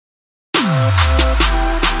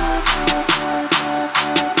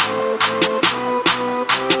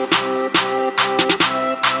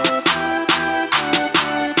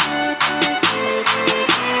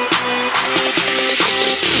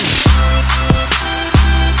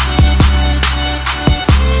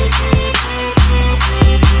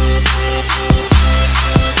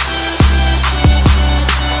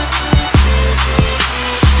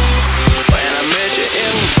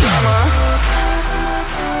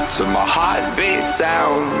to my heartbeat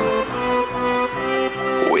sound.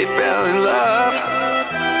 We fell in love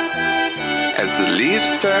as the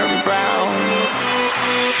leaves turn brown.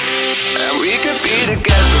 And we could be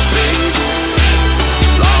together, baby,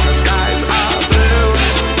 as long as skies are blue.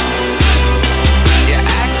 You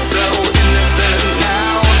act so innocent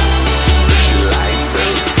now, but you lied so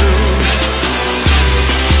soon.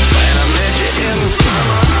 When I met you in the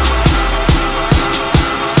summer,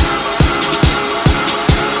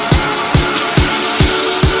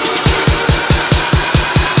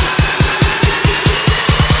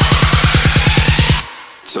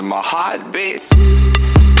 to my heartbeats.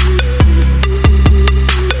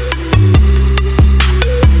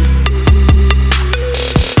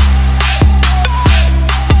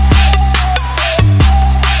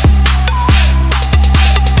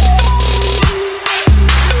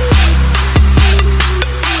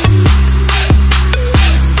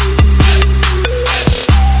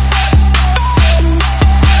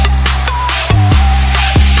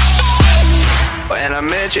 When I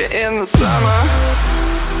met you in the summer,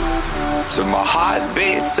 to my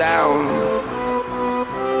heartbeat sound,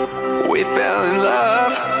 we fell in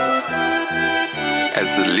love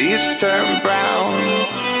as the leaves turn brown.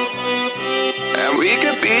 And we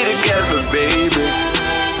could be together, baby,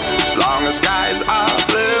 as long as skies are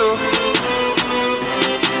blue.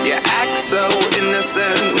 You act so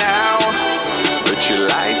innocent now, but you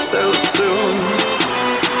lied so soon.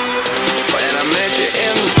 When I met you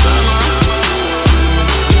in the summer,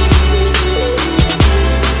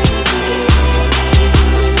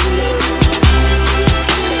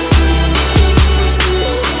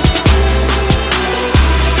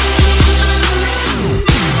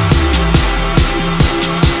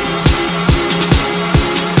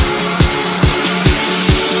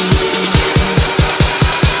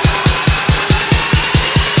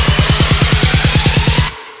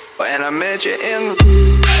 when I met you in the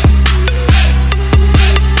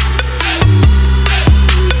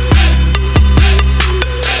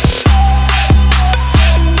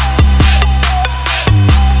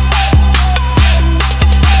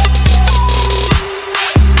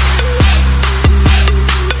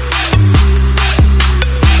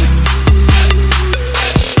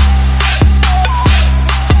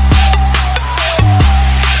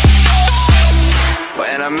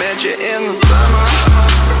when I met you in the summer.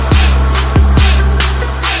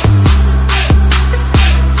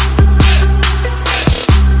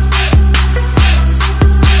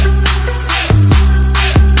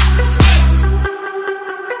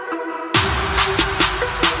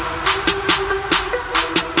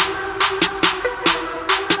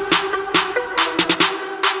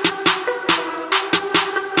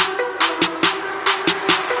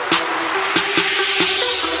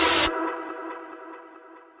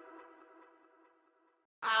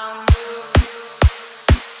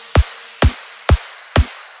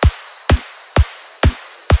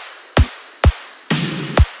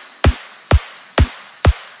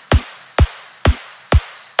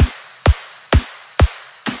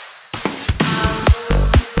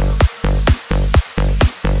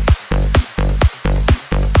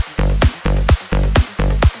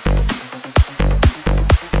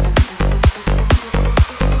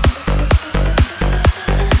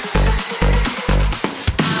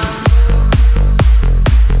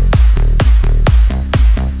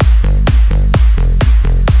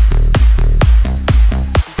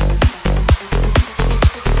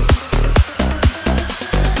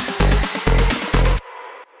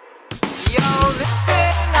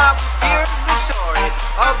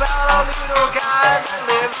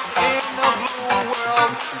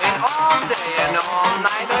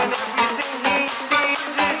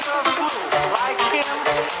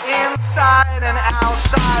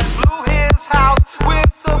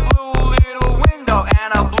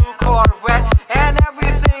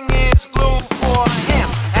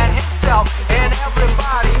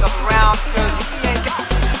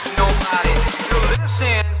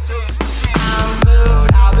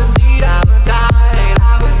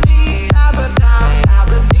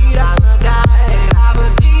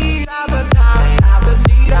 I've been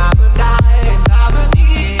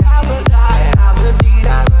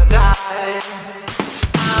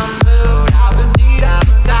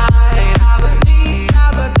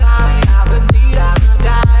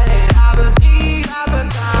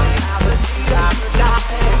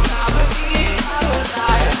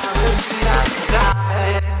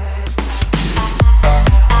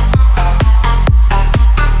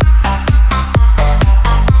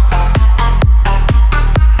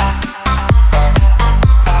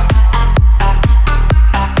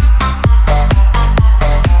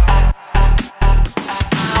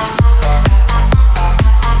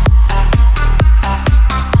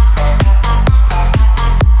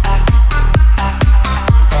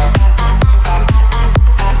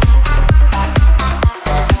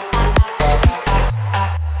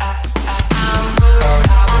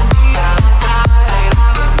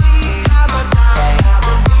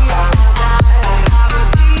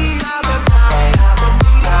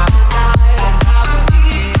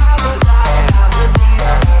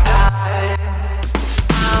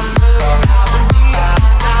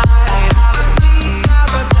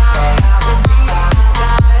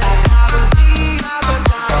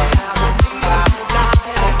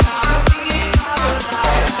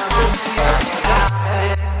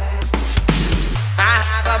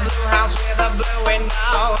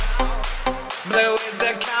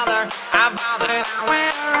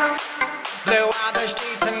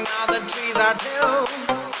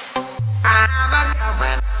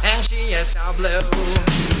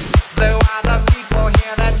blue.